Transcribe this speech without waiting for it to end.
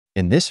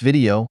In this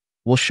video,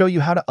 we'll show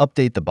you how to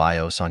update the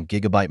BIOS on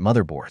Gigabyte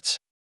motherboards.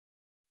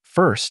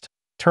 First,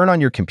 turn on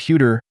your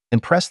computer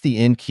and press the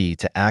N key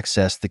to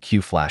access the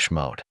QFlash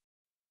mode.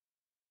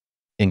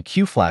 In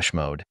QFlash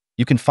mode,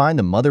 you can find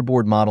the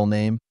motherboard model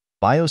name,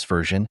 BIOS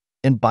version,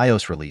 and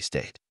BIOS release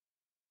date.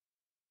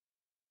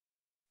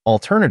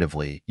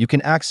 Alternatively, you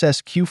can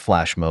access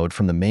QFlash mode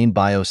from the main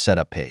BIOS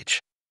setup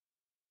page.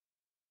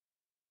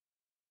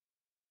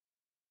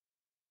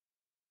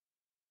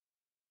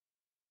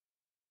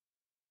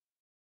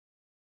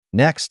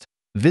 Next,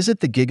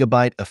 visit the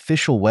Gigabyte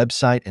official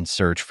website and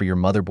search for your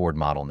motherboard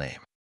model name.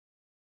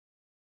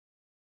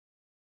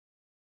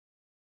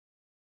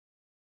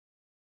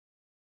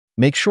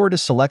 Make sure to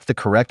select the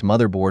correct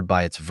motherboard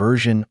by its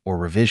version or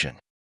revision.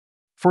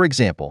 For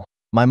example,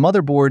 my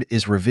motherboard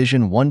is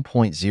revision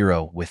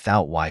 1.0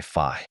 without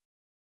Wi-Fi.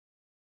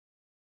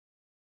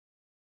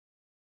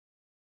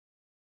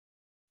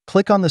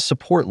 Click on the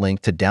support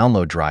link to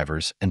download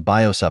drivers and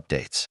BIOS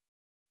updates.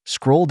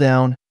 Scroll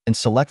down and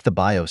select the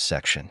BIOS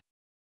section.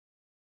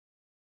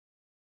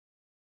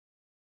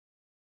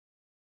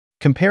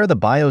 Compare the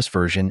BIOS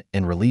version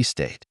and release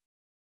date.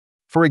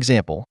 For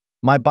example,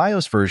 my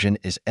BIOS version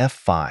is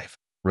F5,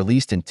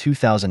 released in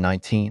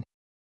 2019.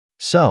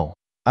 So,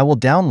 I will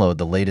download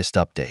the latest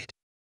update.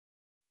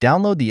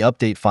 Download the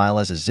update file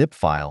as a zip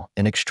file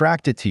and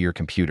extract it to your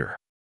computer.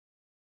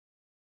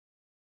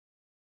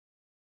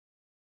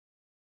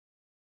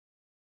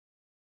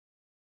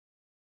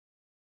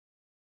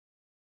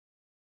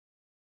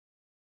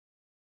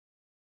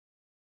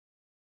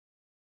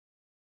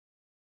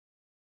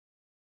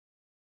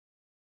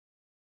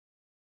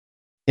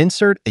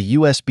 Insert a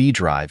USB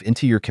drive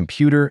into your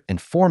computer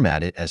and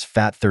format it as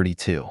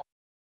FAT32.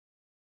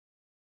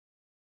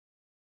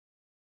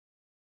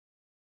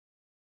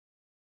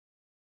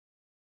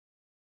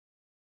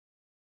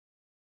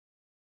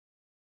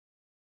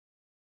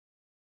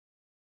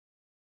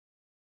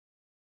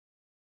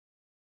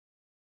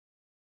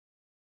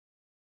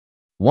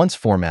 Once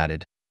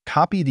formatted,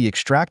 copy the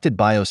extracted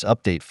BIOS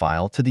update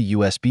file to the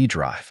USB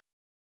drive.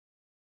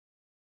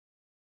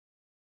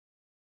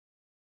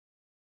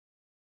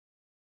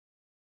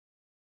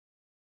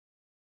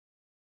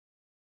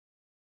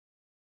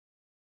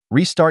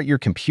 Restart your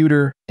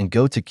computer and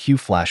go to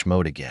QFlash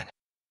mode again.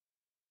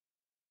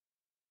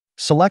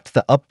 Select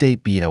the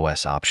Update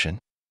BIOS option.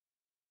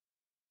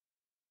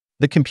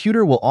 The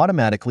computer will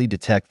automatically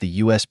detect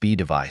the USB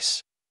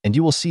device, and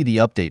you will see the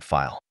update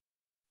file.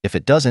 If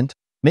it doesn't,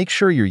 make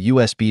sure your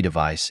USB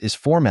device is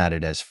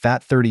formatted as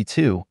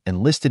FAT32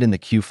 and listed in the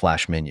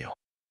QFlash menu.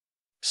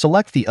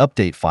 Select the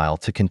update file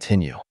to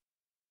continue.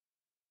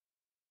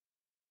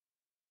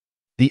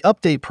 The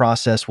update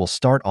process will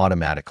start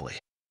automatically.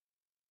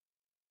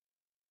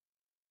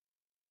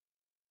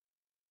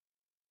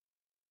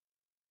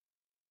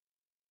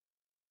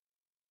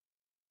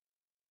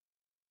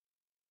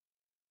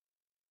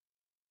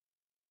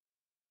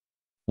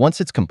 Once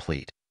it's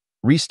complete,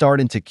 restart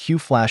into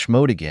QFlash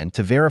mode again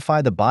to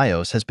verify the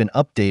BIOS has been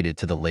updated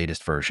to the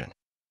latest version.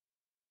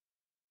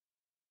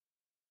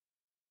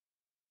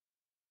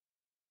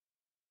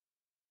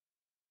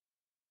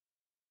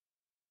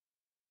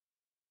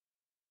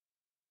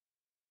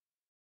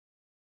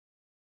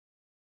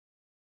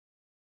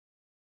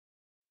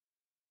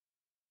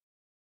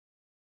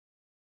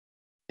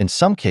 In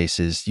some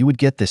cases, you would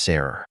get this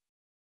error.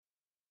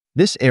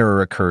 This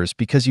error occurs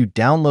because you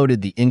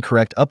downloaded the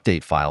incorrect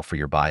update file for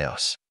your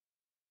BIOS.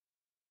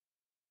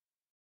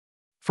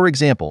 For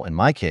example, in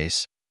my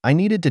case, I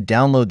needed to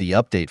download the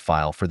update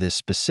file for this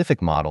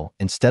specific model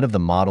instead of the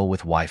model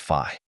with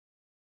Wi-Fi.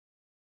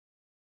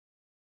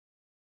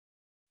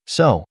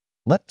 So,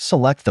 let's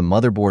select the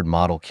motherboard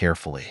model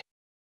carefully.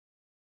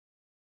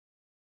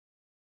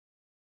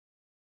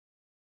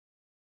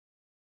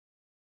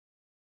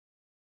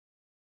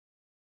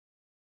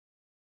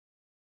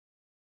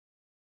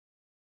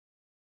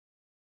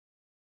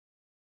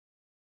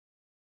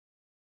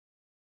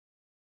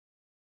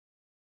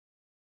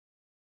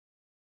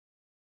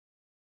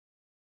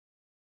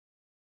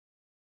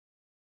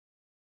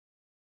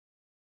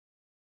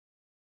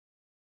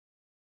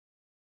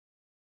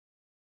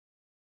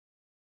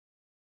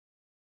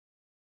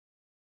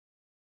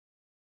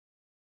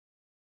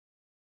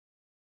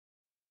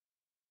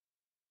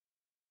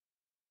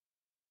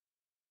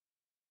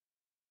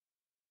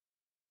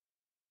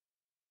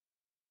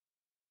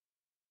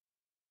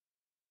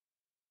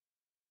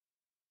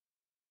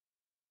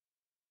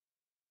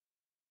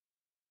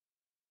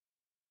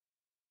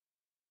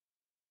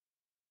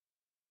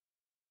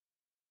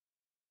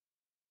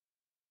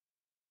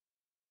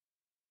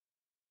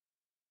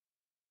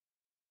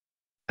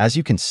 As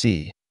you can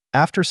see,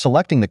 after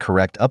selecting the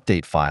correct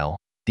update file,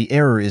 the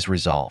error is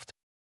resolved.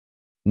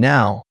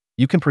 Now,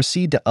 you can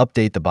proceed to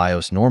update the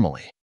BIOS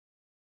normally.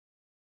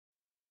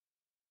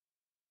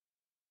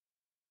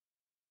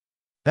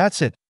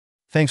 That's it.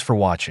 Thanks for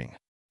watching.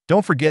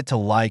 Don't forget to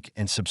like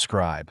and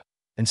subscribe,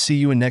 and see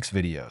you in next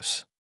videos.